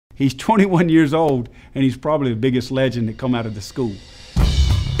He's 21 years old, and he's probably the biggest legend to come out of the school.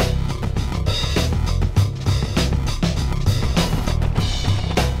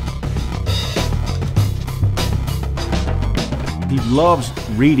 He loves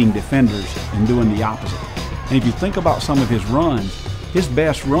reading defenders and doing the opposite. And if you think about some of his runs, his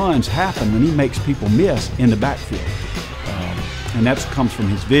best runs happen when he makes people miss in the backfield. And that comes from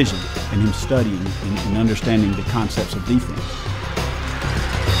his vision and him studying and understanding the concepts of defense.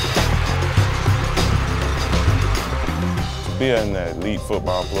 To be an elite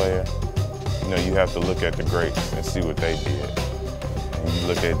football player, you have to look at the greats and see what they did. And you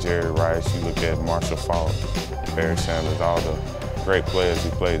look at Jerry Rice, you look at Marshall Faulk, Barry Sanders, all the great players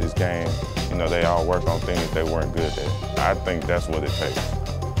who played this game. They all work on things they weren't good at. I think that's what it takes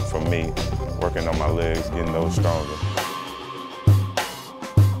for me, working on my legs, getting those stronger.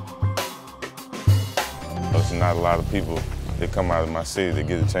 There's not a lot of people that come out of my city that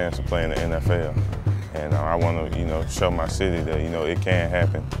get a chance to play in the NFL. And I want to, show my city that, it can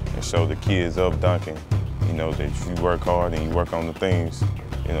happen, and show the kids up Duncan, that if you work hard and you work on the things,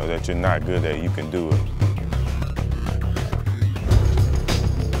 that you're not good at, you can do it.